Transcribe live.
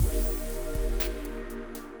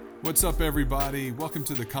What's up, everybody? Welcome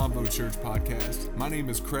to the Convo Church podcast. My name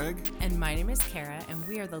is Craig. And my name is Kara, and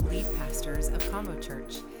we are the lead pastors of Convo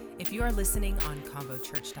Church. If you are listening on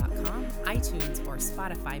convochurch.com, iTunes, or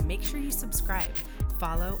Spotify, make sure you subscribe,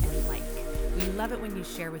 follow, and like. We love it when you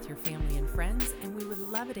share with your family and friends, and we would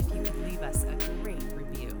love it if you could leave us a great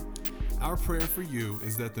review. Our prayer for you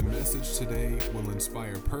is that the message today will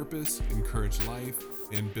inspire purpose, encourage life,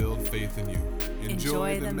 and build faith in you.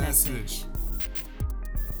 Enjoy the message.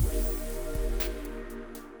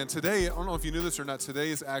 And today, I don't know if you knew this or not, today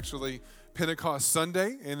is actually Pentecost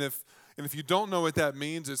Sunday. And if you don't know what that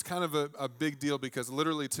means, it's kind of a big deal because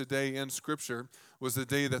literally today in Scripture was the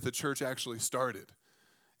day that the church actually started.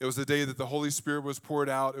 It was the day that the Holy Spirit was poured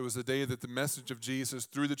out. It was the day that the message of Jesus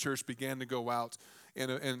through the church began to go out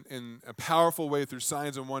in a powerful way through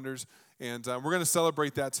signs and wonders. And we're going to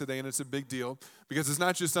celebrate that today, and it's a big deal because it's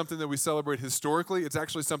not just something that we celebrate historically. It's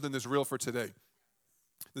actually something that's real for today.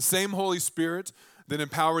 The same Holy Spirit that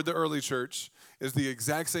empowered the early church is the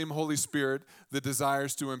exact same Holy Spirit that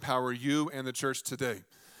desires to empower you and the church today.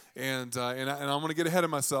 And I want to get ahead of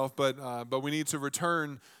myself, but we need to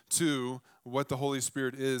return to what the Holy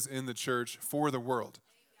Spirit is in the church for the world.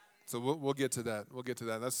 So we'll get to that. We'll get to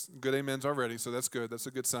that. That's good amens already, so that's good. That's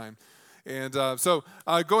a good sign. And so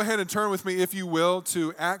go ahead and turn with me, if you will,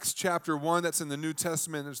 to Acts chapter 1. That's in the New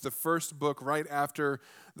Testament. It's the first book right after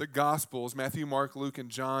the Gospels, Matthew, Mark, Luke, and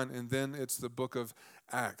John, and then it's the book of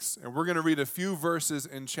Acts. And we're going to read a few verses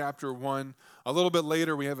in chapter 1. A little bit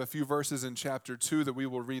later, we have a few verses in chapter 2 that we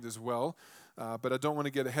will read as well. But I don't want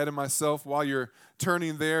to get ahead of myself. While you're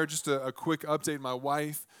turning there, just a quick update. My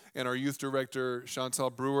wife and our youth director, Chantal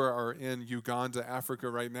Brewer, are in Uganda, Africa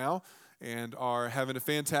right now, and are having a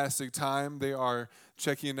fantastic time. They are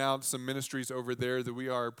checking out some ministries over there that we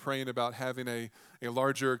are praying about having a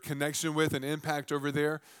larger connection with and impact over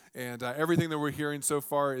there. And everything that we're hearing so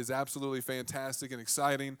far is absolutely fantastic and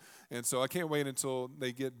exciting. And so I can't wait until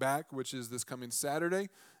they get back, which is this coming Saturday,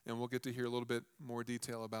 and we'll get to hear a little bit more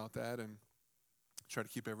detail about that and try to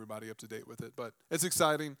keep everybody up to date with it. But it's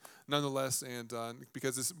exciting nonetheless, and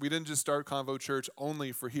because we didn't just start Convo Church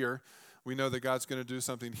only for here. We know that God's going to do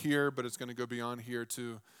something here, but it's going to go beyond here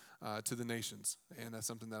to the nations, and that's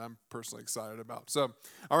something that I'm personally excited about. So,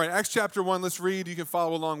 all right, Acts chapter 1, let's read. You can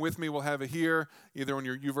follow along with me. We'll have it here, either on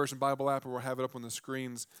your YouVersion Bible app, or we'll have it up on the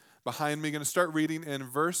screens behind me. I'm going to start reading in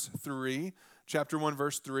verse 3, chapter 1,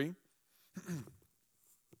 verse 3.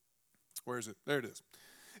 Where is it? There it is.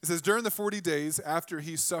 It says, during the 40 days after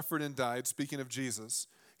he suffered and died, speaking of Jesus,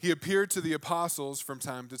 he appeared to the apostles from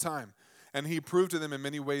time to time. And he proved to them in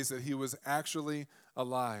many ways that he was actually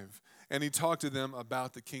alive. And he talked to them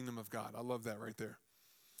about the kingdom of God. I love that right there.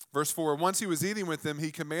 Verse 4, once he was eating with them, he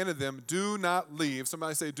commanded them, do not leave.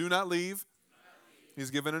 Somebody say, do not leave. He's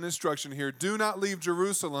given an instruction here. Do not leave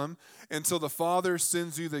Jerusalem until the Father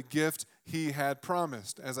sends you the gift he had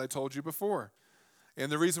promised, as I told you before. And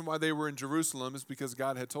the reason why they were in Jerusalem is because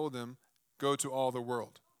God had told them, go to all the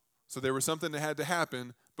world. So there was something that had to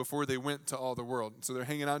happen before they went to all the world. So they're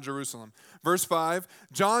hanging out in Jerusalem. Verse 5,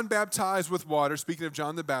 John baptized with water. Speaking of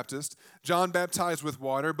John the Baptist, John baptized with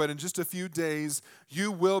water, but in just a few days, you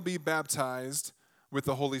will be baptized with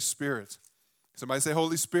the Holy Spirit. Somebody say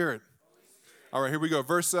Holy Spirit. All right, here we go.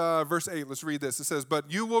 Verse 8, let's read this. It says, but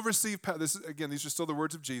you will receive power. This is, again, these are still the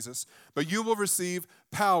words of Jesus. But you will receive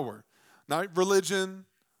power. Not religion,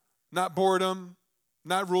 not boredom,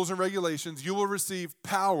 not rules and regulations. You will receive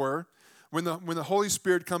power when the Holy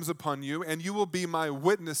Spirit comes upon you, and you will be my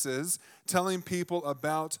witnesses, telling people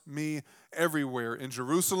about me everywhere, in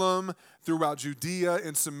Jerusalem, throughout Judea,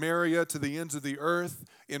 in Samaria, to the ends of the earth,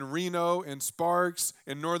 in Reno, in Sparks,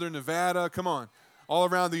 in northern Nevada. Come on. All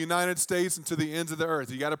around the United States and to the ends of the earth.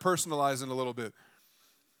 You got to personalize it a little bit.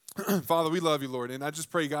 Father, we love you, Lord. And I just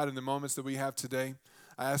pray, God, in the moments that we have today,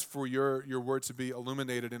 I ask for your word to be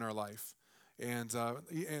illuminated in our life. And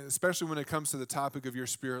especially when it comes to the topic of your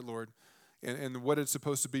Spirit, Lord, and what it's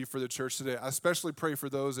supposed to be for the church today. I especially pray for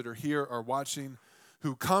those that are here or watching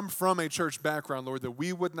who come from a church background, Lord, that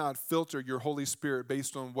we would not filter your Holy Spirit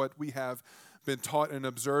based on what we have been taught and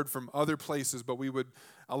observed from other places, but we would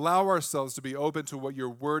allow ourselves to be open to what your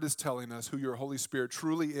word is telling us, who your Holy Spirit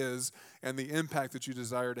truly is, and the impact that you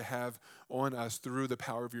desire to have on us through the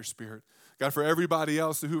power of your Spirit. God, for everybody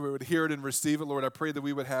else who would hear it and receive it, Lord, I pray that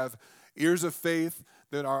we would have ears of faith,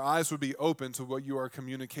 that our eyes would be open to what you are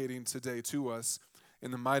communicating today to us.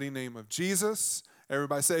 In the mighty name of Jesus,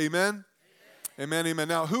 everybody say amen. Amen, amen.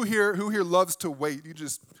 Now, who here loves to wait? You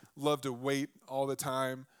just love to wait all the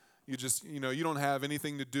time. You just, you don't have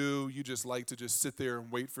anything to do. You just like to just sit there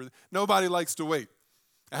and wait for. Nobody likes to wait.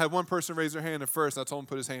 I had one person raise their hand at first. I told him to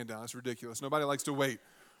put his hand down. It's ridiculous. Nobody likes to wait.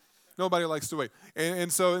 Nobody likes to wait.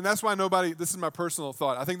 And that's why this is my personal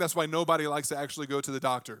thought. I think that's why nobody likes to actually go to the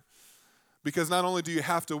doctor. Because not only do you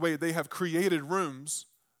have to wait, they have created rooms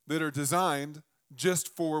that are designed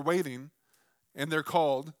just for waiting, and they're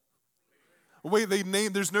called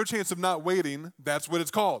there's no chance of not waiting. That's what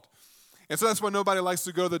it's called. And so that's why nobody likes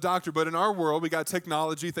to go to the doctor. But in our world, we got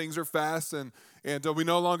technology. Things are fast, and we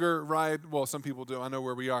no longer ride. Well, some people do. I know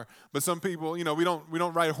where we are. But some people, we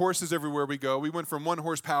don't ride horses everywhere we go. We went from 1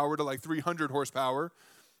 horsepower to like 300 horsepower.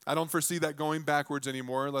 I don't foresee that going backwards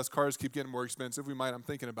anymore unless cars keep getting more expensive. We might. I'm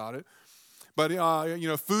thinking about it. But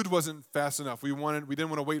food wasn't fast enough. We didn't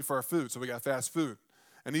want to wait for our food, so we got fast food.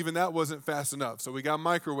 And even that wasn't fast enough. So we got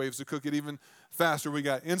microwaves to cook it even faster. We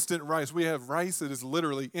got instant rice. We have rice that is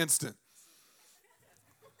literally instant.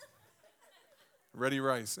 Ready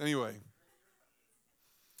rice. Anyway.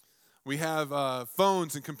 We have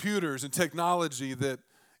phones and computers and technology that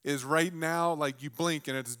is right now, like you blink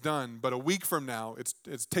and it's done. But a week from now,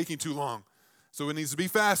 it's taking too long. So it needs to be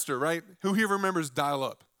faster, right? Who here remembers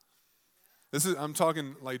dial-up? I'm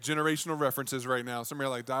talking like generational references right now. Somebody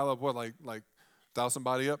like dial-up what? Like dial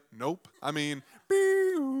somebody up? Nope. I mean,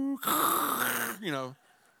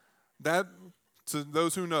 that, to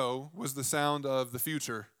those who know, was the sound of the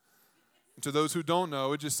future. And to those who don't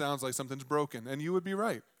know, it just sounds like something's broken. And you would be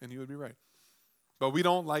right. But we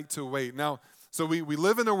don't like to wait. Now, so we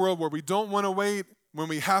live in a world where we don't want to wait. When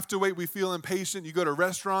we have to wait, we feel impatient. You go to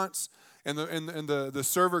restaurants, and the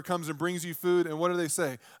server comes and brings you food, and what do they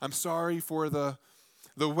say? I'm sorry for the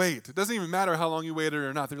wait. It doesn't even matter how long you waited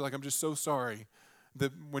or not. They're like, I'm just so sorry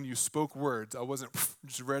that when you spoke words, I wasn't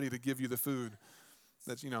just ready to give you the food.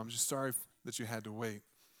 I'm just sorry that you had to wait.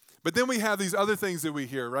 But then we have these other things that we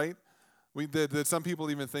hear, right? That some people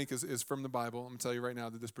even think is from the Bible. I'm going to tell you right now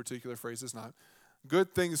that this particular phrase is not.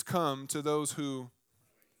 Good things come to those who,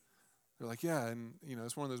 they're like, yeah, and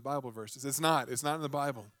it's one of those Bible verses. It's not in the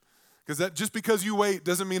Bible. Just because you wait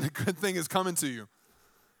doesn't mean a good thing is coming to you.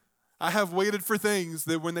 I have waited for things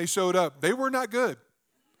that when they showed up, they were not good.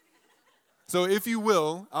 So if you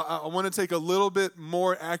will, I want to take a little bit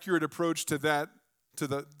more accurate approach to that, to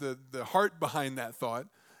the heart behind that thought,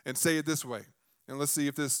 and say it this way. And let's see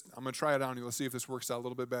if I'm going to try it on you. Let's see if this works out a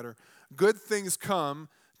little bit better. Good things come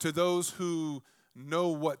to those who know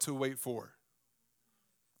what to wait for.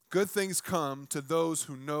 Good things come to those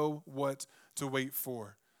who know what to wait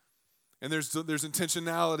for. And there's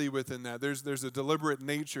intentionality within that. There's a deliberate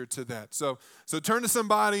nature to that. So turn to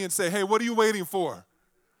somebody and say, hey, what are you waiting for?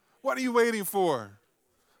 What are you waiting for?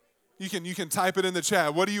 You can type it in the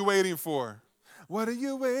chat. What are you waiting for? What are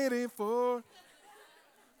you waiting for?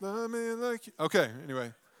 Love me like you. Okay,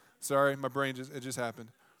 anyway. Sorry, my brain it just happened.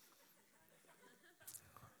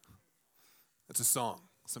 It's a song.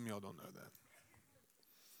 Some of y'all don't know that.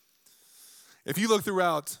 If you look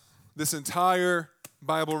throughout this entire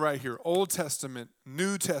Bible right here, Old Testament,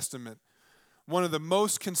 New Testament, one of the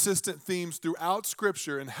most consistent themes throughout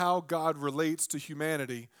Scripture and how God relates to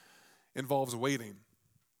humanity involves waiting.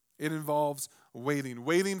 It involves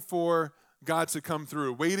waiting for God to come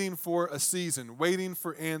through, waiting for a season, waiting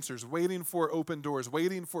for answers, waiting for open doors,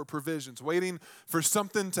 waiting for provisions, waiting for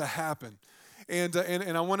something to happen. And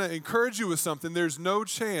I want to encourage you with something. There's no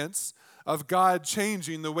chance of God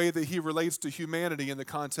changing the way that he relates to humanity in the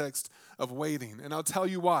context of waiting. And I'll tell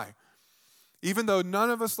you why. Even though none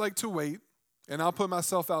of us like to wait, and I'll put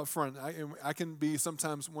myself out front, I can be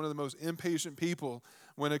sometimes one of the most impatient people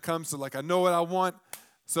when it comes to I know what I want,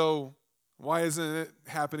 so why isn't it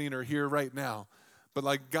happening or here right now?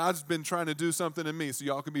 But God's been trying to do something in me, so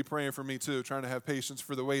y'all can be praying for me too, trying to have patience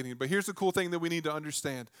for the waiting. But here's the cool thing that we need to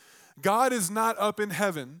understand. God is not up in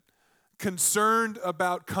heaven concerned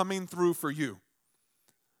about coming through for you.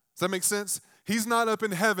 Does that make sense? He's not up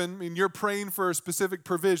in heaven and you're praying for a specific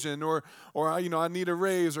provision or I need a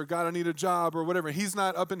raise or God, I need a job or whatever. He's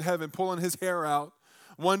not up in heaven pulling his hair out,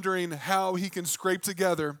 wondering how he can scrape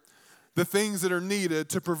together the things that are needed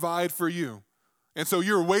to provide for you. And so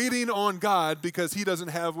you're waiting on God because he doesn't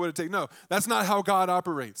have what it takes. No, that's not how God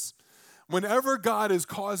operates. Whenever God is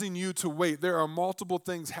causing you to wait, there are multiple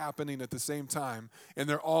things happening at the same time, and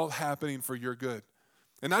they're all happening for your good.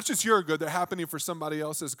 And not just your good, they're happening for somebody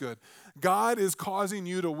else's good. God is causing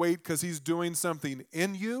you to wait because he's doing something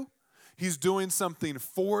in you, he's doing something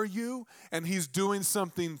for you, and he's doing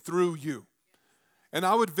something through you. And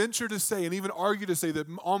I would venture to say, and even argue to say, that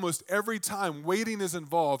almost every time waiting is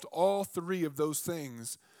involved, all three of those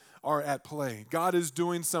things are at play. God is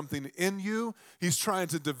doing something in you. He's trying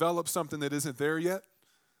to develop something that isn't there yet.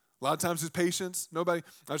 A lot of times it's patience. I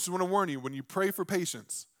just want to warn you, when you pray for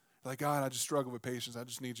patience, God, I just struggle with patience. I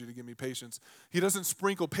just need you to give me patience. He doesn't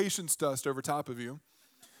sprinkle patience dust over top of you.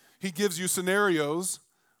 He gives you scenarios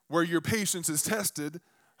where your patience is tested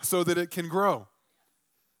so that it can grow.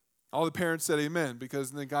 All the parents said amen,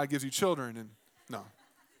 because then God gives you children. And no.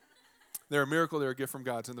 They're a miracle. They're a gift from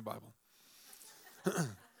God. It's in the Bible.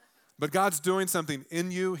 But God's doing something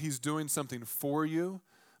in you. He's doing something for you.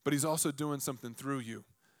 But he's also doing something through you.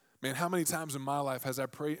 Man, how many times in my life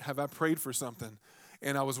have I prayed for something,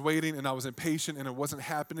 and I was waiting, and I was impatient, and it wasn't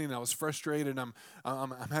happening, and I was frustrated, and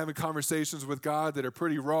I'm having conversations with God that are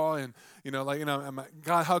pretty raw, and I'm like,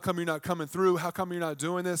 God, how come you're not coming through? How come you're not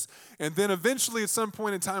doing this? And then eventually, at some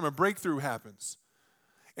point in time, a breakthrough happens.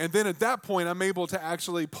 And then at that point, I'm able to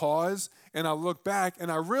actually pause, and I look back,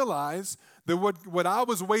 and I realize that what I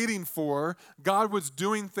was waiting for, God was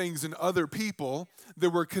doing things in other people that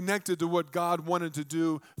were connected to what God wanted to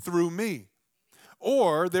do through me.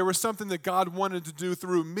 Or there was something that God wanted to do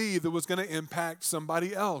through me that was going to impact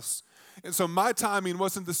somebody else. And so my timing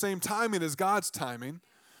wasn't the same timing as God's timing.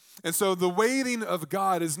 And so the waiting of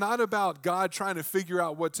God is not about God trying to figure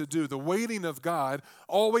out what to do. The waiting of God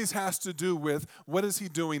always has to do with, what is he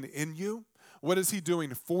doing in you? What is he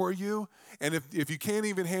doing for you? And if you can't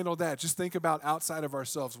even handle that, just think about outside of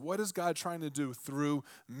ourselves. What is God trying to do through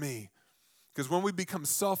me? Because when we become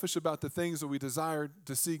selfish about the things that we desire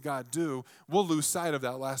to see God do, we'll lose sight of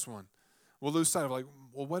that last one. We'll lose sight of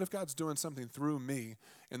what if God's doing something through me?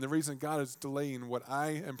 And the reason God is delaying what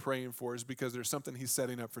I am praying for is because there's something he's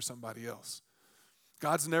setting up for somebody else.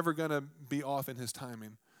 God's never going to be off in his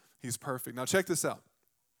timing. He's perfect. Now check this out.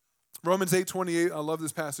 Romans 8:28, I love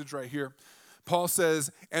this passage right here. Paul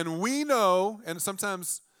says, and we know, and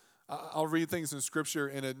sometimes I'll read things in Scripture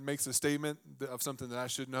and it makes a statement of something that I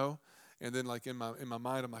should know. And then in my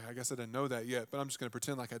mind, I'm like, I guess I didn't know that yet. But I'm just going to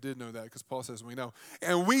pretend like I did know that because Paul says we know.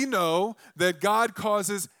 And we know that God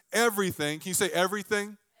causes everything. Can you say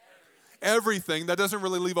everything? Everything. That doesn't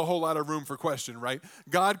really leave a whole lot of room for question, right?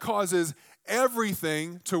 God causes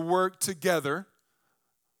everything to work together.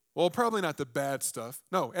 Well, probably not the bad stuff.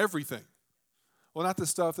 No, everything. Well, not the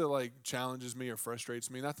stuff that challenges me or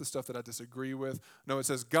frustrates me. Not the stuff that I disagree with. No, it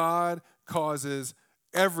says God causes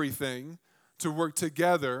everything to work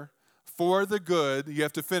together for the good. You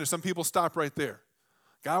have to finish. Some people stop right there.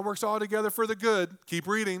 God works all together for the good. Keep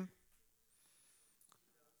reading.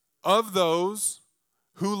 Of those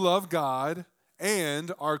who love God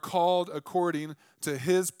and are called according to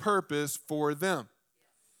his purpose for them.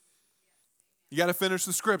 You got to finish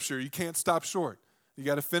the scripture. You can't stop short. You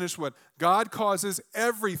got to finish what God causes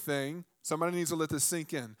everything, somebody needs to let this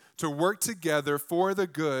sink in, to work together for the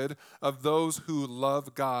good of those who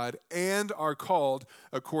love God and are called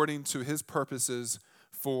according to his purposes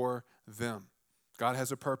for them. God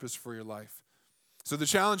has a purpose for your life. So the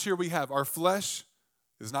challenge here we have, our flesh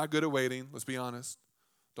is not good at waiting. Let's be honest.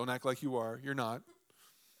 Don't act like you are. You're not.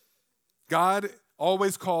 God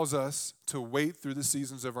always calls us to wait through the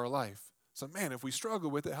seasons of our life. So, man, if we struggle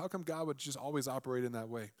with it, how come God would just always operate in that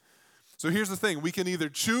way? So here's the thing. We can either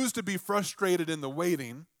choose to be frustrated in the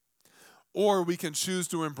waiting, or we can choose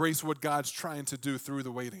to embrace what God's trying to do through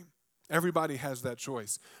the waiting. Everybody has that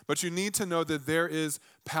choice. But you need to know that there is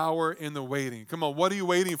power in the waiting. Come on, what are you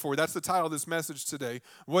waiting for? That's the title of this message today.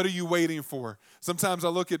 What are you waiting for? Sometimes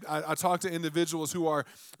I talk to individuals who are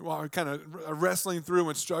kind of wrestling through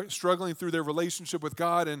and struggling through their relationship with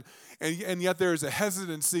God, and yet there's a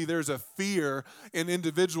hesitancy, there's a fear in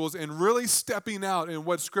individuals in really stepping out in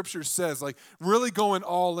what Scripture says, really going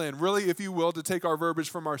all in, really, if you will, to take our verbiage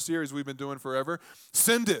from our series we've been doing forever,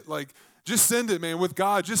 send it, just send it, man, with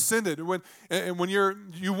God. Just send it. And when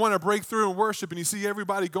you want to break through and worship and you see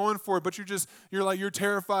everybody going for it, but you're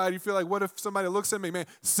terrified. You feel like, what if somebody looks at me? Man,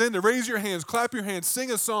 send it. Raise your hands. Clap your hands.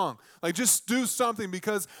 Sing a song. Just do something,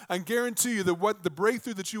 because I guarantee you that the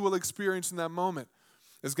breakthrough that you will experience in that moment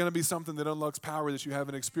is going to be something that unlocks power that you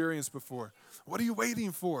haven't experienced before. What are you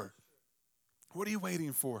waiting for? What are you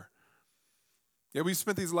waiting for? Yeah, we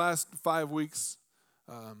spent these last 5 weeks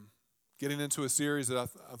getting into a series that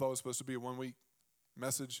I thought was supposed to be a 1-week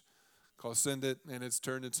message called Send It, and it's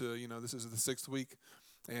turned into, this is the 6th week.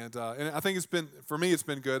 And I think for me, it's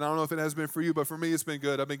been good. I don't know if it has been for you, but for me, it's been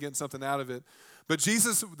good. I've been getting something out of it. But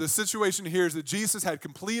the situation here is that Jesus had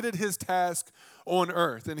completed his task on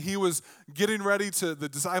earth, and he was getting ready the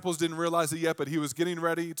disciples didn't realize it yet, but he was getting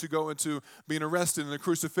ready to go into being arrested, and the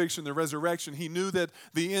crucifixion, the resurrection. He knew that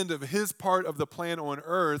the end of his part of the plan on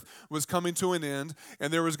earth was coming to an end,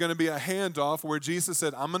 and there was going to be a handoff where Jesus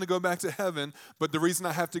said, I'm going to go back to heaven, but the reason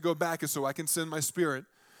I have to go back is so I can send my Spirit.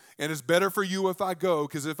 And it's better for you if I go,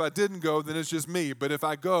 because if I didn't go, then it's just me. But if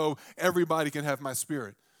I go, everybody can have my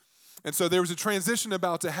Spirit. And so there was a transition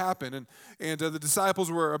about to happen, and the disciples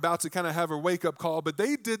were about to kind of have a wake-up call, but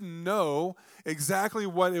they didn't know exactly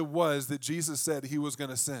what it was that Jesus said he was going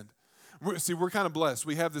to send. See, we're kind of blessed.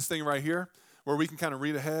 We have this thing right here where we can kind of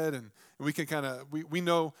read ahead, and we can kind of, we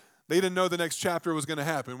know, they didn't know the next chapter was going to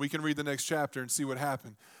happen. We can read the next chapter and see what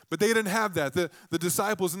happened. But they didn't have that. The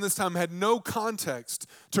disciples in this time had no context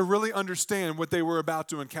to really understand what they were about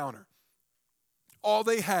to encounter. All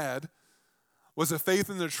they had was a faith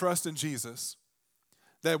and a trust in Jesus,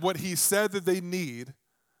 that what he said that they need,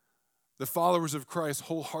 the followers of Christ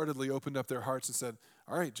wholeheartedly opened up their hearts and said,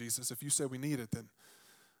 all right, Jesus, if you said we need it, then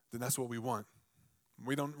that's what we want.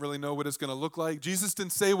 We don't really know what it's going to look like. Jesus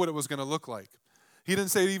didn't say what it was going to look like. He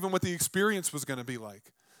didn't say even what the experience was going to be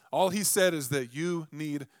like. All he said is that you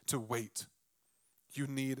need to wait. You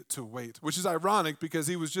need to wait, which is ironic because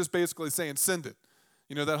he was just basically saying, send it.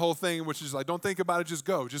 You know, that whole thing, which is like, don't think about it, just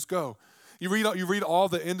go, just go. You read all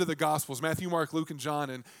the end of the Gospels, Matthew, Mark, Luke, and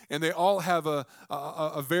John, and they all have a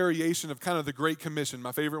variation of kind of the Great Commission.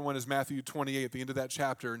 My favorite one is Matthew 28 at the end of that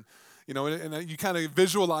chapter. And you know, and you kind of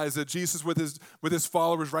visualize that Jesus with his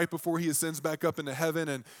followers right before he ascends back up into heaven,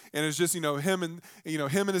 and it's just him and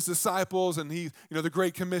his disciples, and the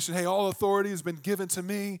Great Commission. Hey, all authority has been given to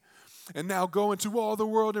me. And now go into all the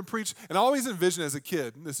world and preach. And I always envision as a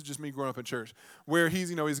kid, and this is just me growing up in church, where he's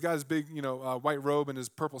got his big, white robe and his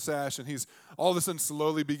purple sash, and he's all of a sudden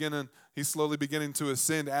slowly beginning to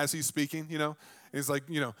ascend as he's speaking, He's like,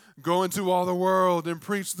 go into all the world and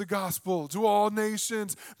preach the gospel to all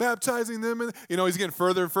nations, baptizing them. And, he's getting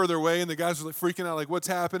further and further away, and the guys are like freaking out, like, what's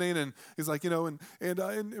happening? And he's like, and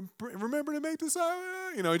remember to make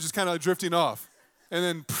disciples. He's just kind of like drifting off. And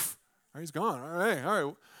then, he's gone.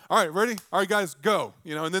 All right, ready? All right, guys, go.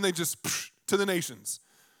 And then they just to the nations.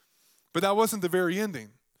 But that wasn't the very ending.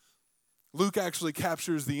 Luke actually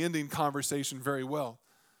captures the ending conversation very well.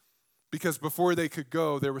 Because before they could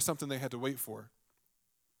go, there was something they had to wait for.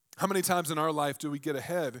 How many times in our life do we get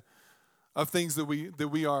ahead of things that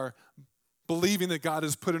we are believing that God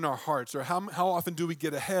has put in our hearts? Or how often do we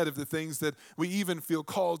get ahead of the things that we even feel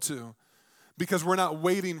called to? Because we're not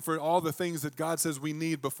waiting for all the things that God says we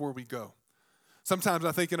need before we go. Sometimes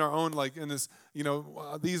I think in our own, like in this,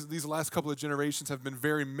 these last couple of generations have been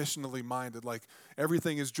very missionally minded. Like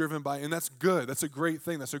everything is driven by, and that's good. That's a great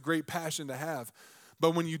thing. That's a great passion to have.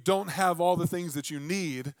 But when you don't have all the things that you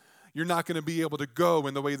need, you're not going to be able to go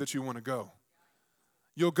in the way that you want to go.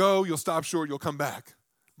 You'll go, you'll stop short, you'll come back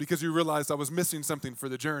because you realized I was missing something for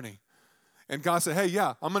the journey. And God said, hey,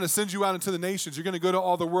 yeah, I'm going to send you out into the nations. You're going to go to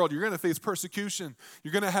all the world. You're going to face persecution.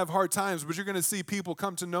 You're going to have hard times, but you're going to see people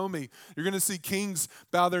come to know me. You're going to see kings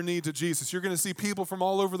bow their knee to Jesus. You're going to see people from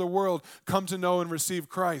all over the world come to know and receive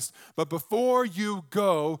Christ. But before you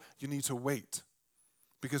go, you need to wait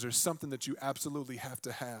because there's something that you absolutely have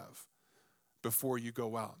to have before you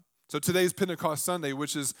go out. So today's Pentecost Sunday,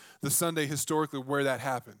 which is the Sunday historically where that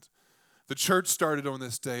happened. The church started on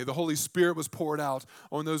this day. The Holy Spirit was poured out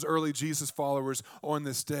on those early Jesus followers on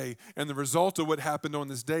this day. And the result of what happened on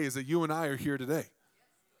this day is that you and I are here today.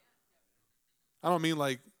 I don't mean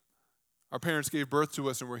like our parents gave birth to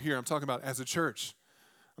us and we're here. I'm talking about as a church.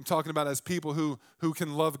 I'm talking about as people who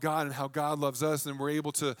can love God and how God loves us, and we're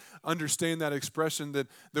able to understand that expression that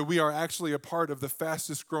we are actually a part of the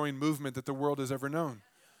fastest growing movement that the world has ever known.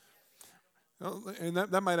 And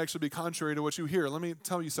that might actually be contrary to what you hear. Let me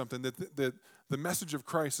tell you something, that the message of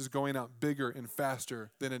Christ is going out bigger and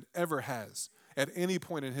faster than it ever has at any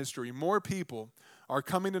point in history. More people are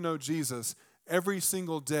coming to know Jesus every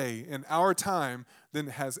single day in our time than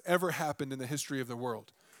has ever happened in the history of the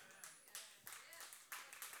world.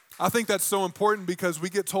 I think that's so important because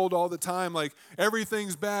we get told all the time, like,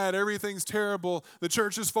 everything's bad, everything's terrible, the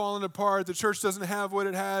church is falling apart, the church doesn't have what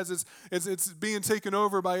it has, it's being taken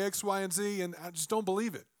over by X, Y, and Z, and I just don't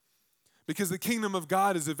believe it. Because the kingdom of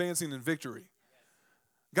God is advancing in victory.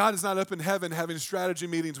 God is not up in heaven having strategy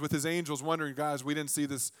meetings with his angels wondering, guys, we didn't see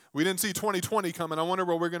 2020 coming, I wonder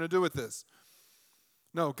what we're going to do with this.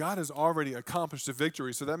 No, God has already accomplished a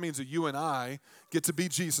victory, so that means that you and I get to be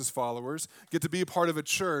Jesus followers, get to be a part of a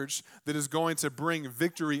church that is going to bring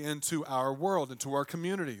victory into our world, into our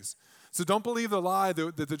communities. So don't believe the lie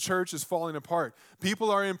that the church is falling apart.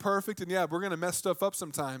 People are imperfect, and yeah, we're going to mess stuff up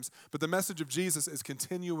sometimes, but the message of Jesus is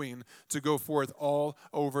continuing to go forth all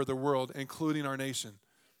over the world, including our nation.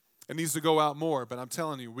 It needs to go out more, but I'm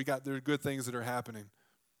telling you, there are good things that are happening.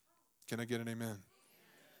 Can I get an amen?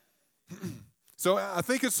 So I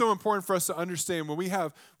think it's so important for us to understand when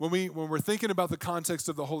we're thinking about the context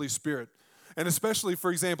of the Holy Spirit, and especially,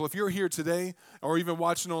 for example, if you're here today or even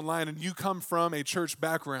watching online and you come from a church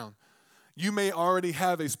background, You may already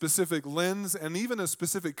have a specific lens and even a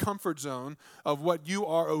specific comfort zone of what you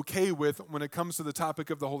are okay with when it comes to the topic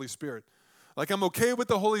of the Holy Spirit. Like, I'm okay with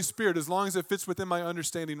the Holy Spirit as long as it fits within my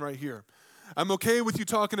understanding right here. I'm okay with you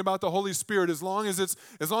talking about the Holy Spirit as long as it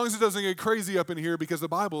doesn't get crazy up in here, because the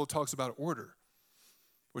Bible talks about order,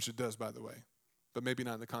 which it does, by the way, but maybe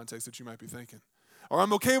not in the context that you might be thinking. Or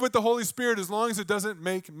I'm okay with the Holy Spirit as long as it doesn't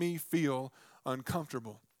make me feel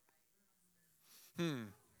uncomfortable.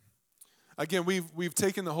 Again, we've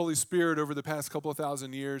taken the Holy Spirit over the past couple of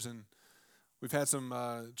thousand years, and we've had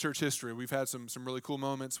some church history. We've had some really cool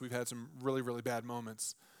moments. We've had some really, really bad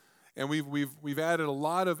moments. And we've added a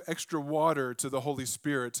lot of extra water to the Holy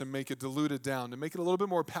Spirit to make it diluted down, to make it a little bit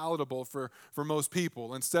more palatable for most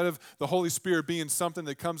people. Instead of the Holy Spirit being something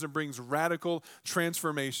that comes and brings radical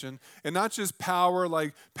transformation, and not just power,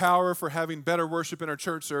 like power for having better worship in our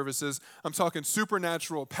church services. I'm talking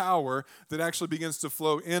supernatural power that actually begins to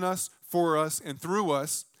flow in us, for us, and through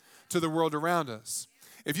us to the world around us.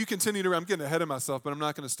 If you continue to, I'm getting ahead of myself, but I'm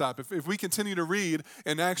not going to stop. If we continue to read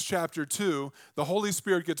in Acts chapter 2, the Holy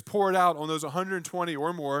Spirit gets poured out on those 120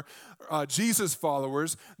 or more Jesus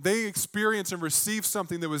followers. They experience and receive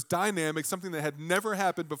something that was dynamic, something that had never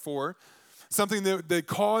happened before, something that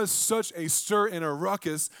caused such a stir and a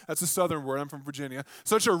ruckus. That's a southern word. I'm from Virginia.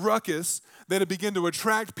 Such a ruckus that it began to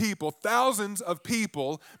attract people. Thousands of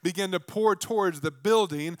people began to pour towards the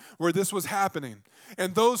building where this was happening.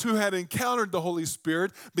 And those who had encountered the Holy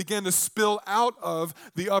Spirit began to spill out of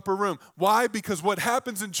the upper room. Why? Because what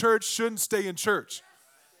happens in church shouldn't stay in church.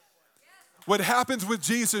 What happens with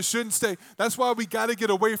Jesus shouldn't stay. That's why we got to get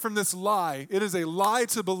away from this lie. It is a lie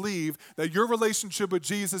to believe that your relationship with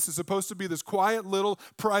Jesus is supposed to be this quiet little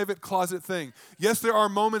private closet thing. Yes, there are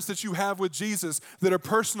moments that you have with Jesus that are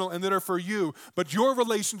personal and that are for you, but your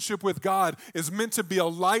relationship with God is meant to be a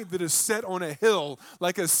light that is set on a hill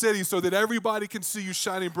like a city so that everybody can see you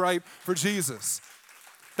shining bright for Jesus.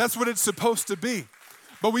 That's what it's supposed to be.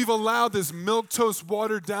 But we've allowed this milquetoast,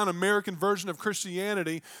 watered-down American version of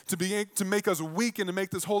Christianity to make us weak and to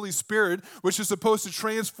make this Holy Spirit, which is supposed to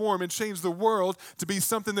transform and change the world, to be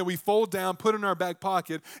something that we fold down, put in our back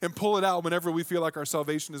pocket, and pull it out whenever we feel like our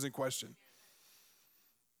salvation is in question.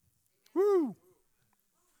 Woo!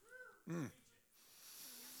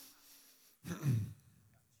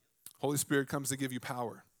 Holy Spirit comes to give you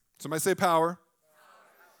power. Somebody say power.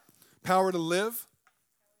 Power to live.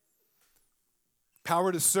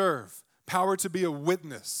 Power to serve, power to be a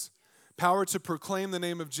witness, power to proclaim the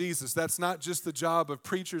name of Jesus. That's not just the job of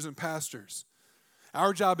preachers and pastors.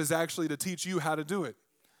 Our job is actually to teach you how to do it.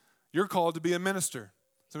 You're called to be a minister.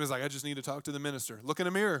 Somebody's like, I just need to talk to the minister. Look in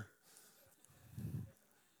a mirror.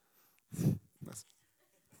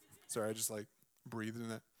 Sorry, I just breathed in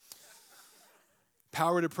that.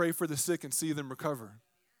 Power to pray for the sick and see them recover.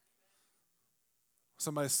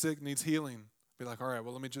 Somebody's sick, needs healing. Be like, all right,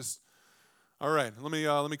 well, let me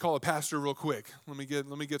call a pastor real quick. Let me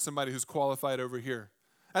get somebody who's qualified over here.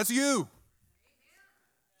 That's you.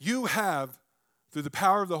 You have, through the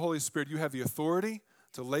power of the Holy Spirit, you have the authority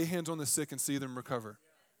to lay hands on the sick and see them recover.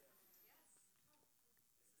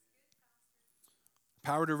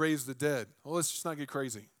 Power to raise the dead. Well, let's just not get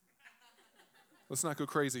crazy. Let's not go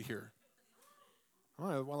crazy here. All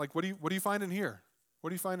right, well, what do you find in here?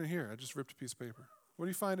 What do you find in here? I just ripped a piece of paper. What do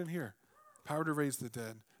you find in here? Power to raise the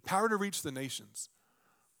dead. Power to reach the nations.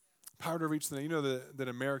 Power to reach the nations. You know that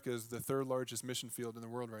America is the third largest mission field in the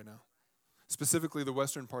world right now, specifically the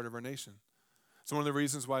western part of our nation. It's one of the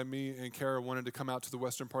reasons why me and Kara wanted to come out to the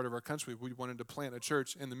western part of our country. We wanted to plant a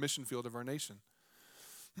church in the mission field of our nation.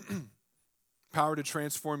 Power to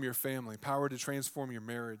transform your family. Power to transform your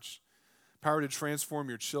marriage. Power to transform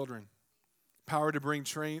your children. Power to bring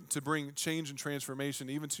change and transformation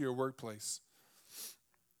even to your workplace.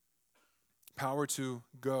 Power to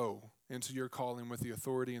go into your calling with the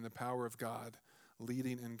authority and the power of God,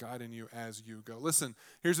 leading and guiding you as you go. Listen,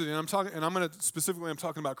 here's the thing. I'm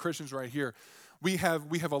talking about Christians right here. We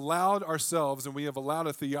have allowed ourselves and we have allowed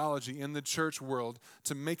a theology in the church world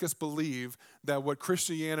to make us believe that what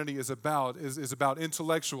Christianity is about is about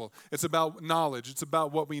intellectual. It's about knowledge. It's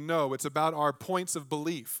about what we know. It's about our points of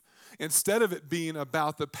belief, instead of it being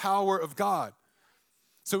about the power of God.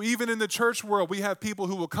 So even in the church world, we have people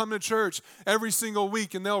who will come to church every single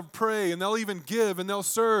week and they'll pray and they'll even give and they'll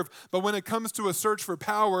serve. But when it comes to a search for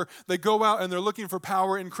power, they go out and they're looking for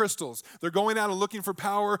power in crystals. They're going out and looking for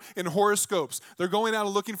power in horoscopes. They're going out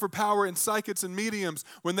and looking for power in psychics and mediums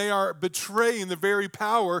when they are betraying the very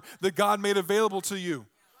power that God made available to you.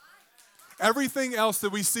 Everything else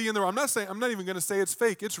that we see in the world, I'm not even going to say it's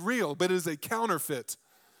fake. It's real, but it is a counterfeit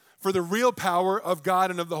for the real power of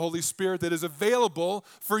God and of the Holy Spirit that is available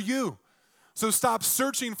for you. So stop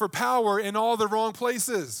searching for power in all the wrong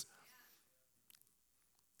places.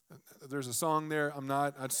 There's a song there.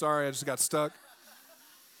 I'm sorry, I just got stuck.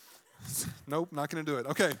 Nope, not going to do it.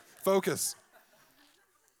 Okay, focus.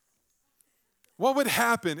 What would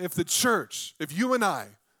happen if the church, if you and I,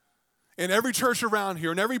 and every church around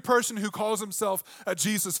here, and every person who calls himself a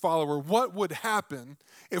Jesus follower, what would happen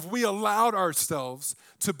if we allowed ourselves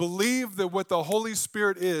to believe that what the Holy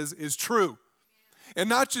Spirit is true? And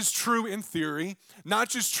not just true in theory, not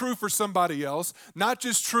just true for somebody else, not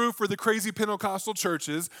just true for the crazy Pentecostal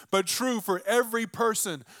churches, but true for every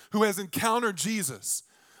person who has encountered Jesus.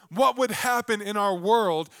 What would happen in our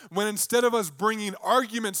world when instead of us bringing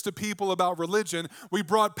arguments to people about religion, we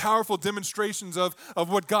brought powerful demonstrations of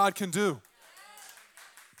what God can do?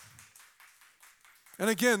 And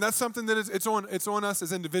again, that's something that it's on us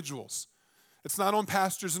as individuals. It's not on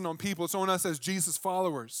pastors and on people. It's on us as Jesus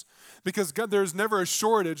followers. Because God, there's never a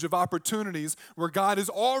shortage of opportunities where God has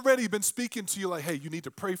already been speaking to you like, hey, you need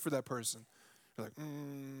to pray for that person. You're like,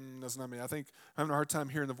 that's not me. I think I'm having a hard time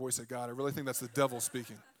hearing the voice of God. I really think that's the devil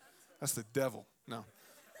speaking. That's the devil. No.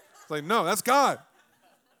 It's like, no, that's God.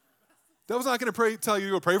 Devil's not going to tell you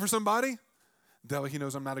to go pray for somebody. Devil, he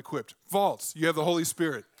knows I'm not equipped. False. You have the Holy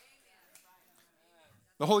Spirit.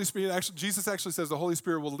 The Holy Spirit, Jesus actually says the Holy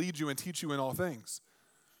Spirit will lead you and teach you in all things.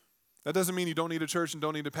 That doesn't mean you don't need a church and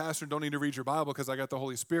don't need a pastor and don't need to read your Bible because I got the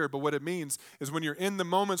Holy Spirit. But what it means is when you're in the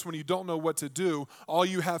moments when you don't know what to do, all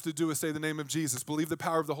you have to do is say the name of Jesus, believe the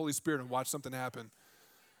power of the Holy Spirit, and watch something happen.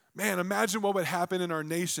 Man, imagine what would happen in our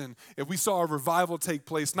nation if we saw a revival take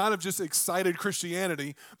place, not of just excited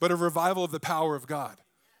Christianity, but a revival of the power of God.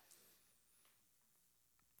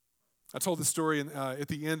 I told this story at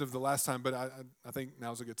the end of the last time, but I think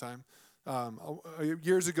now's a good time.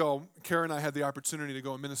 Years ago, Kara and I had the opportunity to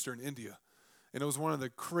go and minister in India. And it was one of the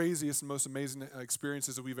craziest and most amazing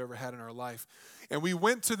experiences that we've ever had in our life. And we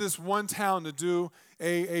went to this one town to do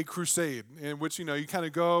a crusade, in which, you kind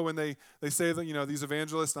of go and they say that, these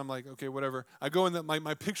evangelists, I'm like, okay, whatever. I go and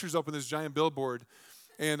my picture's up on this giant billboard,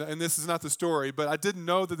 and this is not the story, but I didn't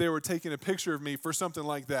know that they were taking a picture of me for something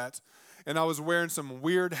like that. And I was wearing some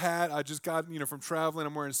weird hat. I just got, from traveling.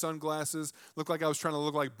 I'm wearing sunglasses. Looked like I was trying to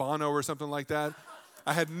look like Bono or something like that.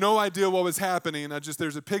 I had no idea what was happening.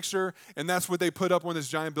 There's a picture, and that's what they put up on this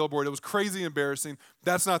giant billboard. It was crazy embarrassing.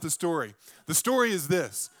 That's not the story. The story is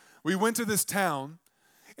this. We went to this town,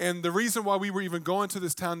 and the reason why we were even going to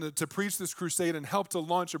this town to preach this crusade and help to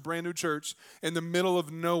launch a brand new church in the middle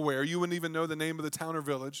of nowhere, you wouldn't even know the name of the town or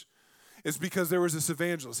village, is because there was this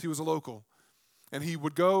evangelist. He was a local. And he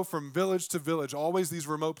would go from village to village, always these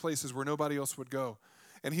remote places where nobody else would go.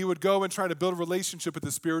 And he would go and try to build a relationship with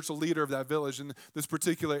the spiritual leader of that village. In this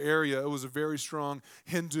particular area, it was a very strong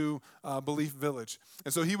Hindu belief village.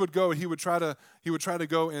 And so he would go and he would try to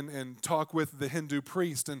go and talk with the Hindu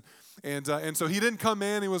priest. And so he didn't come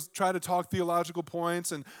in. He was try to talk theological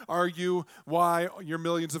points and argue why your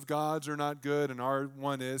millions of gods are not good and our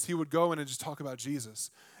one is. He would go in and just talk about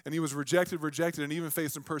Jesus. And he was rejected, and even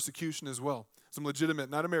faced some persecution as well. Some legitimate,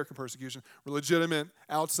 not American persecution, legitimate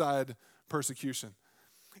outside persecution.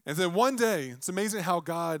 And then one day, it's amazing how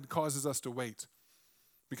God causes us to wait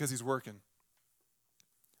because he's working.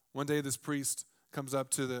 One day this priest comes up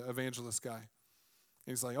to the evangelist guy. And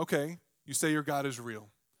he's like, okay, you say your God is real.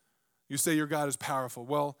 You say your God is powerful.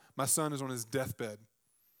 Well, my son is on his deathbed.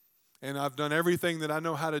 And I've done everything that I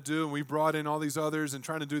know how to do, and we brought in all these others and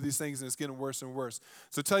trying to do these things, and it's getting worse and worse.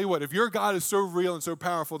 So tell you what, if your God is so real and so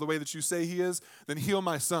powerful the way that you say he is, then heal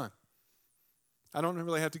my son. I don't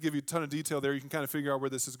really have to give you a ton of detail there. You can kind of figure out where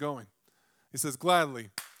this is going. He says, gladly,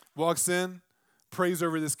 walks in, prays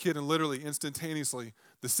over this kid, and literally instantaneously,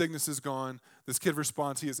 the sickness is gone. This kid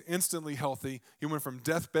responds. He is instantly healthy. He went from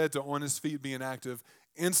deathbed to on his feet being active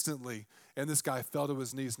instantly, and this guy fell to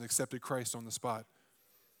his knees and accepted Christ on the spot.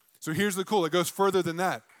 So here's the cool. It goes further than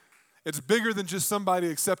that. It's bigger than just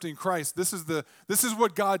somebody accepting Christ. This is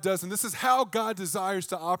what God does, and this is how God desires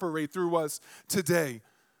to operate through us today.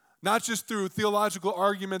 Not just through theological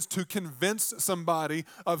arguments to convince somebody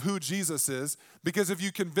of who Jesus is, because if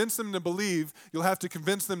you convince them to believe, you'll have to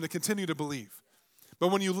convince them to continue to believe.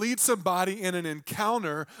 But when you lead somebody in an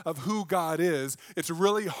encounter of who God is, it's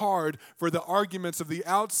really hard for the arguments of the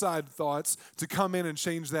outside thoughts to come in and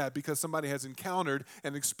change that because somebody has encountered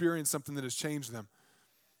and experienced something that has changed them.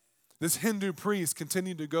 This Hindu priest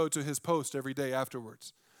continued to go to his post every day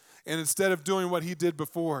afterwards. And instead of doing what he did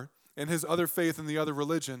before and his other faith and the other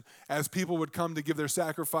religion, as people would come to give their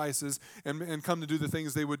sacrifices and come to do the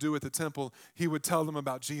things they would do at the temple, he would tell them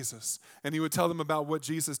about Jesus. And he would tell them about what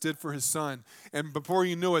Jesus did for his son. And before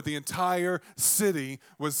you knew it, the entire city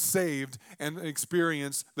was saved and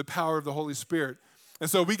experienced the power of the Holy Spirit. And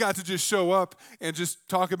so we got to just show up and just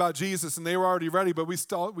talk about Jesus, and they were already ready, but we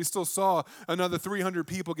still saw another 300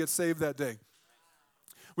 people get saved that day.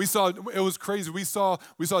 We saw, it was crazy. We saw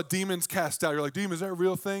demons cast out. You're like, demons, is that a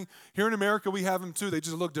real thing? Here in America, we have them too. They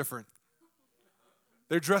just look different.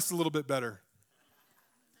 They're dressed a little bit better.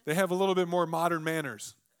 They have a little bit more modern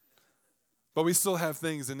manners. But we still have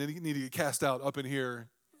things that need to get cast out up in here.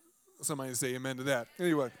 Somebody say amen to that.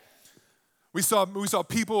 Anyway, we saw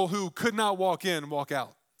people who could not walk in walk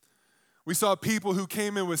out. We saw people who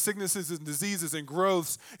came in with sicknesses and diseases and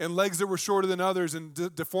growths and legs that were shorter than others and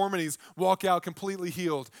deformities walk out completely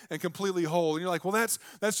healed and completely whole. And you're like, well, that's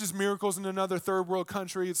just miracles in another third world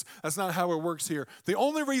country. That's not how it works here. The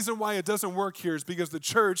only reason why it doesn't work here is because the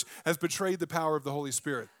church has betrayed the power of the Holy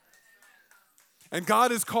Spirit. And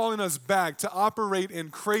God is calling us back to operate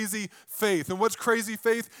in crazy faith. And what's crazy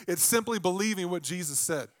faith? It's simply believing what Jesus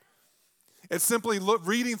said. It's simply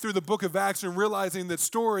reading through the book of Acts and realizing that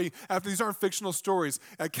story after these aren't fictional stories,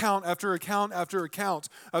 account after account after account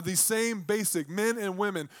of these same basic men and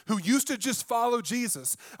women who used to just follow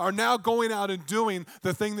Jesus are now going out and doing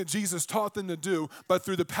the thing that Jesus taught them to do, but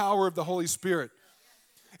through the power of the Holy Spirit.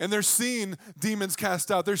 And they're seeing demons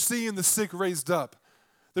cast out. They're seeing the sick raised up.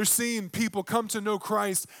 They're seeing people come to know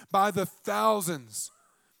Christ by the thousands.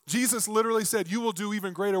 Jesus literally said, "You will do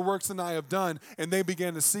even greater works than I have done," and they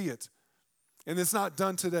began to see it. And it's not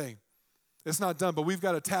done today. It's not done, but we've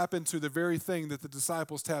got to tap into the very thing that the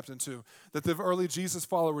disciples tapped into, that the early Jesus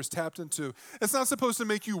followers tapped into. It's not supposed to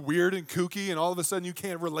make you weird and kooky and all of a sudden you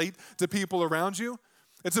can't relate to people around you.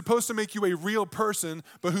 It's supposed to make you a real person,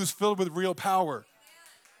 but who's filled with real power.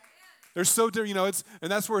 They're so different,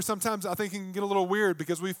 and that's where sometimes I think it can get a little weird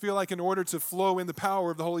because we feel like in order to flow in the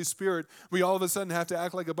power of the Holy Spirit, we all of a sudden have to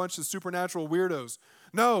act like a bunch of supernatural weirdos.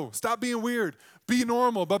 No, stop being weird. Be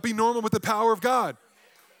normal, but be normal with the power of God.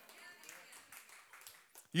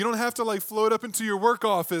 You don't have to float up into your work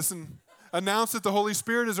office and announce that the Holy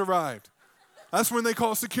Spirit has arrived. That's when they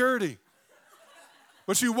call security.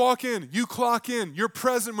 But you walk in, you clock in, you're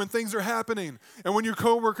present when things are happening. And when your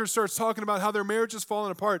coworker starts talking about how their marriage is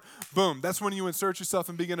falling apart, boom, that's when you insert yourself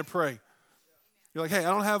and begin to pray. You're like, hey, I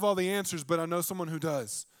don't have all the answers, but I know someone who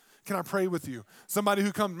does. Can I pray with you? Somebody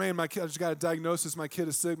who comes, man, my kid, I just got a diagnosis, my kid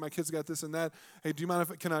is sick, my kid's got this and that. Hey, do you mind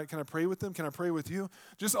if can I pray with them? Can I pray with you?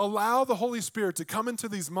 Just allow the Holy Spirit to come into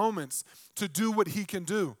these moments to do what he can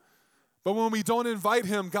do. But when we don't invite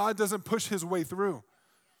him, God doesn't push his way through.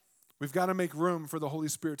 We've got to make room for the Holy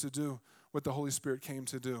Spirit to do what the Holy Spirit came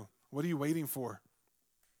to do. What are you waiting for?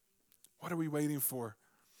 What are we waiting for?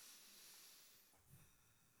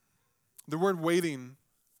 The word waiting,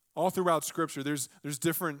 all throughout Scripture, there's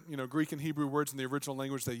different Greek and Hebrew words in the original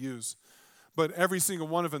language they use. But every single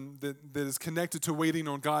one of them that is connected to waiting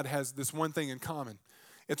on God has this one thing in common.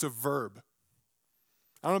 It's a verb.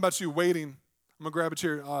 I don't know about you waiting. I'm going to grab a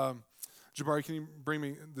chair. Jabari, can you bring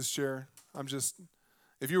me this chair?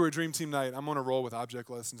 If you were a dream team night, I'm on a roll with object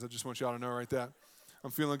lessons. I just want y'all to know right that.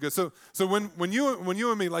 I'm feeling good. So when you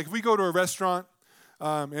and me, if we go to a restaurant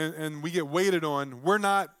and we get waited on, we're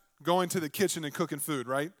not going to the kitchen and cooking food,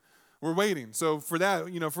 right? We're waiting. So for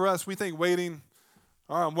that, for us, we think waiting,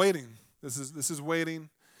 all right, I'm waiting. This is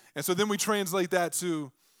waiting. And so then we translate that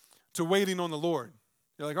to waiting on the Lord.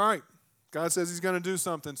 You're like, all right, God says he's going to do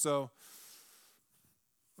something, so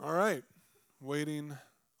all right, waiting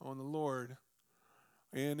on the Lord.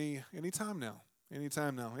 Any time now.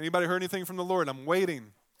 Anybody heard anything from the Lord? I'm waiting.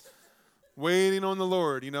 Waiting on the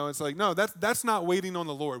Lord. It's like, no, that's not waiting on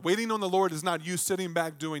the Lord. Waiting on the Lord is not you sitting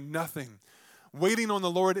back doing nothing. Waiting on the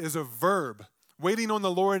Lord is a verb. Waiting on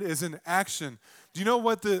the Lord is an action. Do you know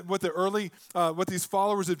what what these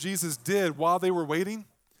followers of Jesus did while they were waiting?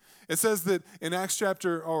 It says that in Acts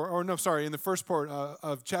chapter, in the first part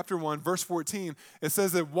of chapter 1, verse 14, it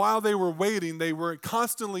says that while they were waiting, they were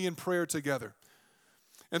constantly in prayer together.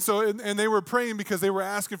 And so, and they were praying because they were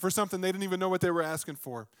asking for something they didn't even know what they were asking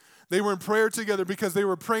for. They were in prayer together because they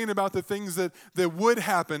were praying about the things that would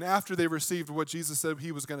happen after they received what Jesus said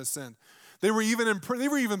he was going to send. They were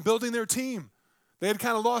even building their team. They had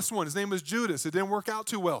kind of lost one. His name was Judas. It didn't work out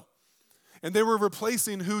too well. And they were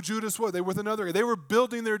replacing who Judas was. They were with another guy. They were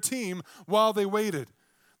building their team while they waited.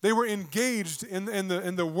 They were engaged in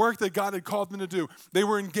the work that God had called them to do. They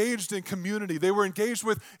were engaged in community. They were engaged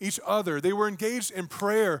with each other. They were engaged in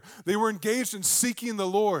prayer. They were engaged in seeking the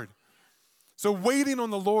Lord. So waiting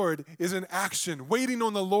on the Lord is an action. Waiting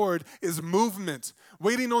on the Lord is movement.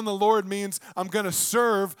 Waiting on the Lord means I'm going to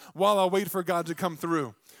serve while I wait for God to come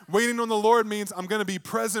through. Waiting on the Lord means I'm going to be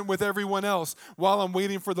present with everyone else while I'm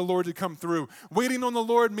waiting for the Lord to come through. Waiting on the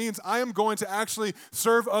Lord means I am going to actually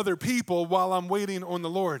serve other people while I'm waiting on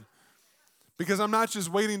the Lord. Because I'm not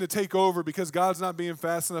just waiting to take over because God's not being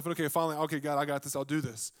fast enough. Okay, finally, okay, God, I got this. I'll do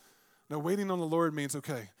this. No, waiting on the Lord means,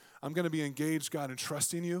 okay, I'm going to be engaged, God, in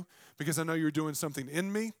trusting you because I know you're doing something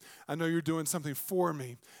in me. I know you're doing something for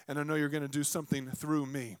me. And I know you're going to do something through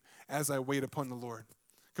me as I wait upon the Lord.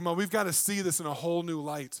 Come on, we've got to see this in a whole new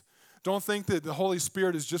light. Don't think that the Holy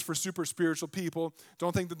Spirit is just for super spiritual people.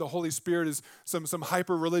 Don't think that the Holy Spirit is some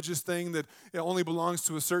hyper-religious thing that only belongs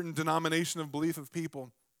to a certain denomination of belief of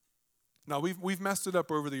people. Now, we've messed it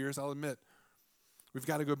up over the years, I'll admit. We've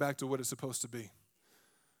got to go back to what it's supposed to be.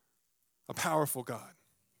 A powerful God.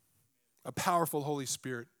 A powerful Holy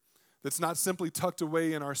Spirit that's not simply tucked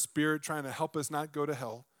away in our spirit trying to help us not go to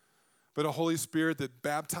hell, but a Holy Spirit that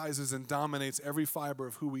baptizes and dominates every fiber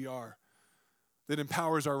of who we are, that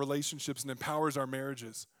empowers our relationships and empowers our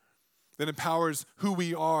marriages, that empowers who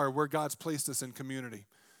we are where God's placed us in community,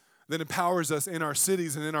 that empowers us in our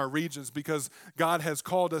cities and in our regions because God has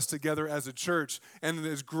called us together as a church and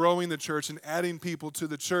is growing the church and adding people to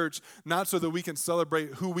the church, not so that we can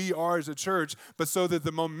celebrate who we are as a church, but so that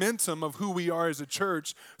the momentum of who we are as a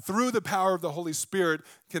church through the power of the Holy Spirit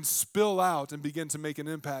can spill out and begin to make an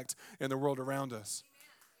impact in the world around us.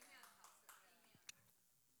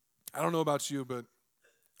 I don't know about you, but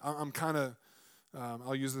I'm kind of,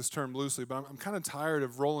 I'll use this term loosely, but I'm kind of tired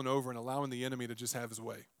of rolling over and allowing the enemy to just have his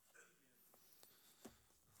way.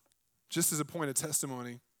 Just as a point of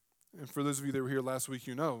testimony, and for those of you that were here last week,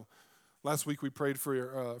 you know, last week we prayed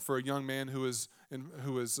for a young man who was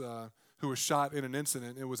shot in an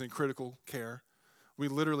incident. It was in critical care. We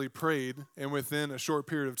literally prayed, and within a short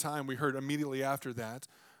period of time, we heard immediately after that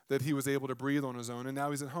he was able to breathe on his own, and now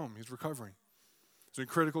he's at home. He's recovering. So in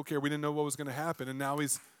critical care, we didn't know what was going to happen, and now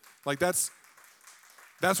he's like, that's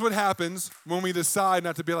what happens when we decide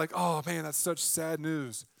not to be like, oh man, that's such sad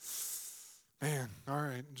news. Man, all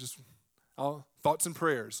right, just thoughts and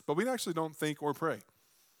prayers. But we actually don't think or pray.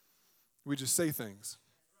 We just say things.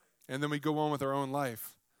 And then we go on with our own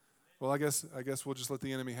life. Well, I guess we'll just let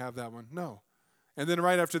the enemy have that one. No. And then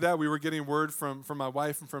right after that, we were getting word from my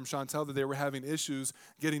wife and from Chantel that they were having issues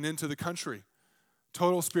getting into the country.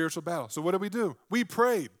 Total spiritual battle. So what did we do? We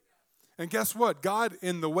prayed. And guess what? God,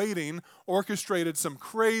 in the waiting, orchestrated some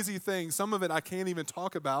crazy things. Some of it I can't even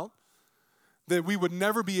talk about that we would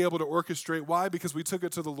never be able to orchestrate. Why? Because we took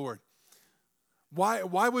it to the Lord. Why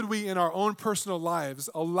would we in our own personal lives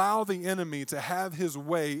allow the enemy to have his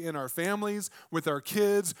way in our families, with our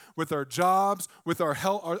kids, with our jobs, with our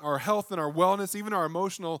health and our wellness, even our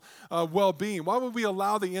emotional well-being? Why would we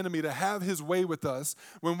allow the enemy to have his way with us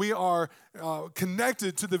when we are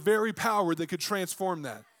connected to the very power that could transform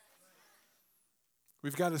that?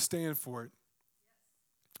 We've got to stand for it.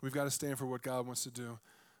 We've got to stand for what God wants to do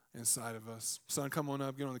inside of us. Son, come on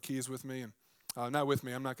up, get on the keys with me. And not with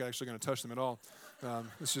me. I'm not actually going to touch them at all.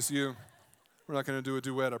 It's just you. We're not going to do a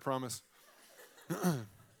duet, I promise. Man,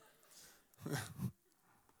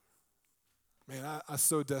 I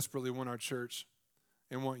so desperately want our church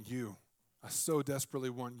and want you. I so desperately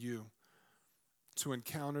want you to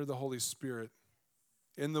encounter the Holy Spirit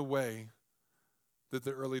in the way that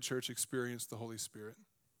the early church experienced the Holy Spirit.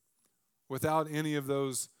 Without any of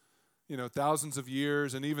those, thousands of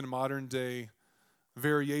years and even modern day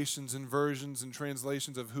variations and versions and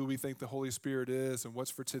translations of who we think the Holy Spirit is and what's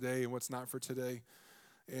for today and what's not for today.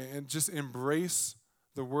 And just embrace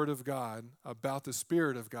the Word of God about the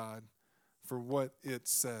Spirit of God for what it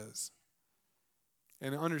says.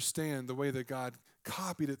 And understand the way that God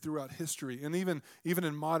copied it throughout history. And even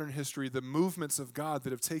in modern history, the movements of God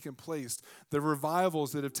that have taken place, the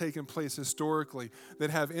revivals that have taken place historically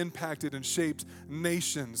that have impacted and shaped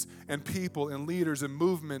nations and people and leaders and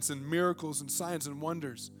movements and miracles and signs and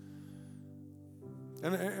wonders.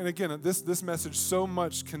 And again, this message so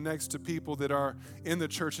much connects to people that are in the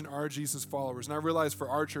church and are Jesus followers. And I realize for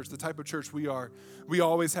our church, the type of church we are, we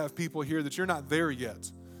always have people here that you're not there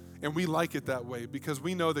yet. And we like it that way because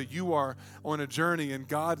we know that you are on a journey and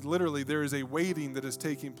God, literally, there is a waiting that is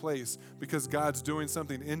taking place because God's doing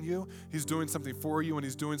something in you, He's doing something for you, and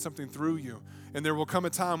He's doing something through you. And there will come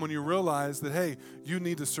a time when you realize that, hey, you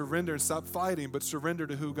need to surrender and stop fighting, but surrender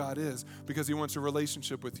to who God is because He wants a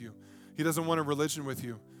relationship with you. He doesn't want a religion with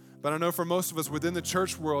you. But I know for most of us within the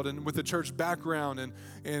church world and with the church background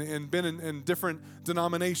and been in different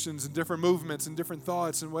denominations and different movements and different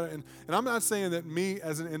thoughts and I'm not saying that me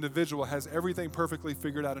as an individual has everything perfectly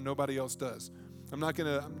figured out and nobody else does. I'm not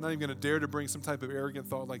even gonna dare to bring some type of arrogant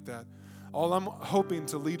thought like that. All I'm hoping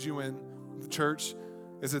to lead you in, the church,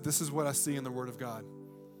 is that this is what I see in the Word of God.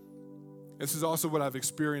 This is also what I've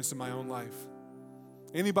experienced in my own life.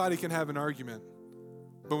 Anybody can have an argument,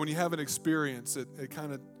 but when you have an experience, it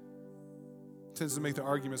kind of tends to make the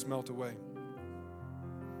arguments melt away.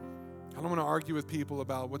 I don't want to argue with people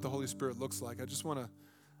about what the Holy Spirit looks like.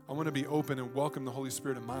 I want to be open and welcome the Holy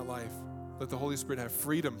Spirit in my life. Let the Holy Spirit have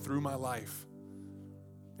freedom through my life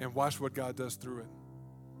and watch what God does through it.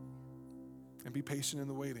 And be patient in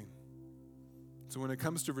the waiting. So when it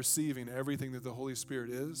comes to receiving everything that the Holy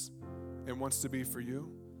Spirit is and wants to be for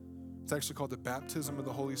you, it's actually called the baptism of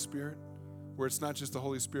the Holy Spirit, where it's not just the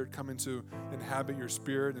Holy Spirit coming to inhabit your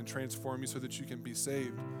spirit and transform you so that you can be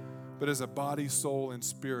saved, but as a body, soul, and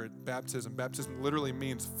spirit baptism. Baptism literally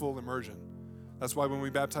means full immersion. That's why when we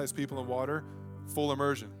baptize people in water, full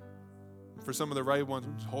immersion. For some of the right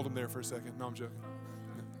ones, hold them there for a second. No, I'm joking.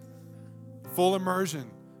 Full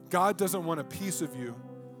immersion. God doesn't want a piece of you.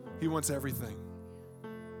 He wants everything.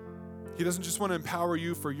 He doesn't just want to empower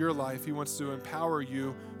you for your life. He wants to empower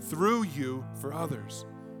you through you for others.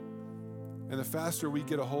 And the faster we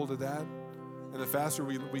get a hold of that, and the faster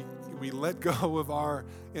we let go of our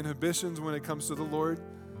inhibitions when it comes to the Lord,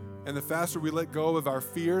 and the faster we let go of our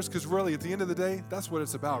fears, because really at the end of the day, that's what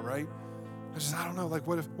it's about, right? I don't know, like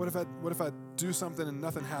what if I do something and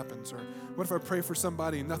nothing happens? Or what if I pray for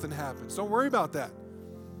somebody and nothing happens? Don't worry about that.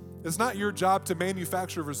 It's not your job to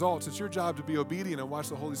manufacture results. It's your job to be obedient and watch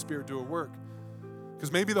the Holy Spirit do a work.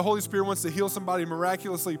 Because maybe the Holy Spirit wants to heal somebody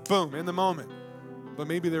miraculously, boom, in the moment. But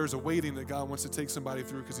maybe there's a waiting that God wants to take somebody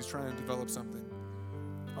through because he's trying to develop something.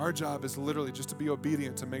 Our job is literally just to be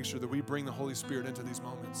obedient to make sure that we bring the Holy Spirit into these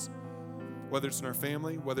moments. Whether it's in our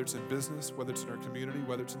family, whether it's in business, whether it's in our community,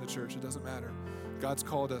 whether it's in the church, it doesn't matter. God's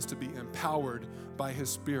called us to be empowered by his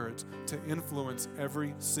Spirit to influence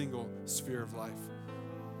every single sphere of life.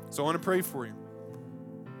 So I want to pray for you.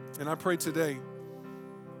 And I pray today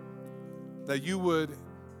that you would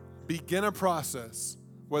begin a process,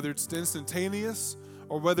 whether it's instantaneous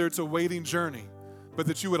or whether it's a waiting journey, but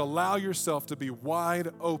that you would allow yourself to be wide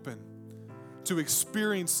open to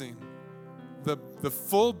experiencing the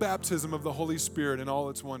full baptism of the Holy Spirit in all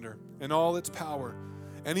its wonder, in all its power,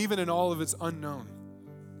 and even in all of its unknown.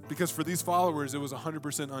 Because for these followers, it was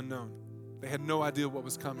 100% unknown. They had no idea what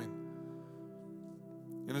was coming.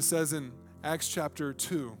 And it says in Acts chapter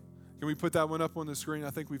 2, can we put that one up on the screen?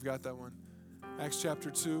 I think we've got that one. Acts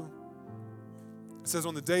chapter 2. It says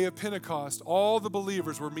on the day of Pentecost, all the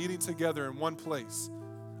believers were meeting together in one place.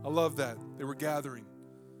 I love that. They were gathering.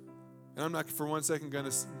 And I'm not for one second going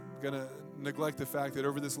to neglect the fact that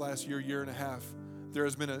over this last year and a half, there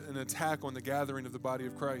has been an attack on the gathering of the body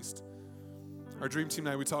of Christ. Our dream team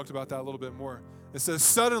night, we talked about that a little bit more. It says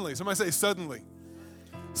suddenly. Somebody say suddenly.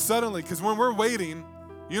 Suddenly, because when we're waiting,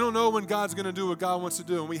 you don't know when God's going to do what God wants to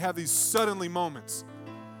do. And we have these suddenly moments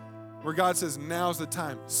where God says, now's the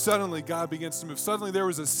time. Suddenly, God begins to move. Suddenly, there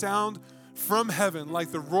was a sound from heaven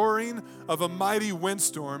like the roaring of a mighty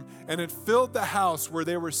windstorm, and it filled the house where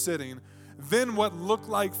they were sitting. Then what looked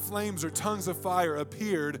like flames or tongues of fire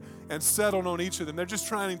appeared and settled on each of them. They're just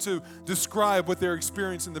trying to describe what they're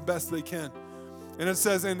experiencing the best they can. And it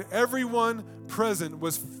says, and everyone present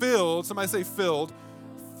was filled, somebody say filled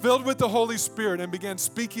with the Holy Spirit, and began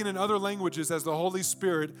speaking in other languages as the Holy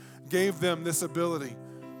Spirit gave them this ability.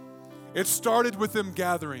 It started with them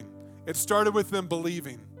gathering. It started with them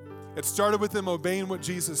believing. It started with them obeying what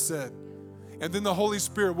Jesus said. And then the Holy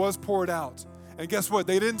Spirit was poured out. And guess what?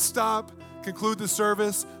 They didn't stop, conclude the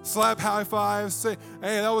service, slap high fives, say,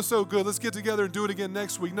 hey, that was so good. Let's get together and do it again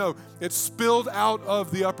next week. No, it spilled out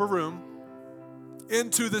of the upper room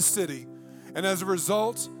into the city. And as a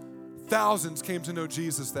result, thousands came to know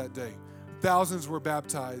Jesus that day. Thousands were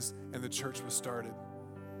baptized, and the church was started.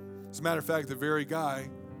 As a matter of fact, the very guy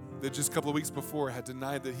that just a couple of weeks before had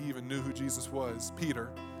denied that he even knew who Jesus was,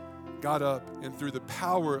 Peter, got up and through the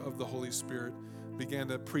power of the Holy Spirit began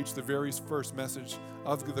to preach the very first message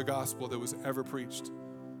of the gospel that was ever preached.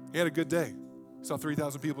 He had a good day. Saw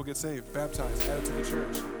 3,000 people get saved, baptized, added to the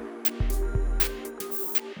church.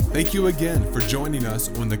 Thank you again for joining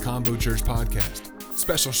us on the Combo Church podcast.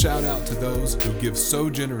 Special shout out to those who give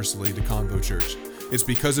so generously to Combo Church. It's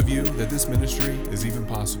because of you that this ministry is even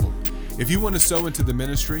possible. If you want to sow into the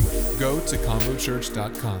ministry, go to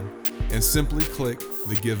combochurch.com and simply click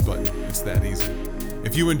the give button. It's that easy.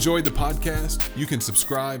 If you enjoyed the podcast, you can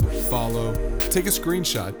subscribe, follow, take a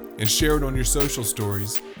screenshot, and share it on your social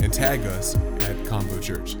stories and tag us at Combo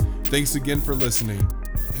Church. Thanks again for listening,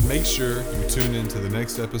 and make sure you tune in to the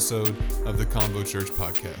next episode of the Combo Church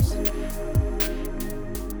podcast.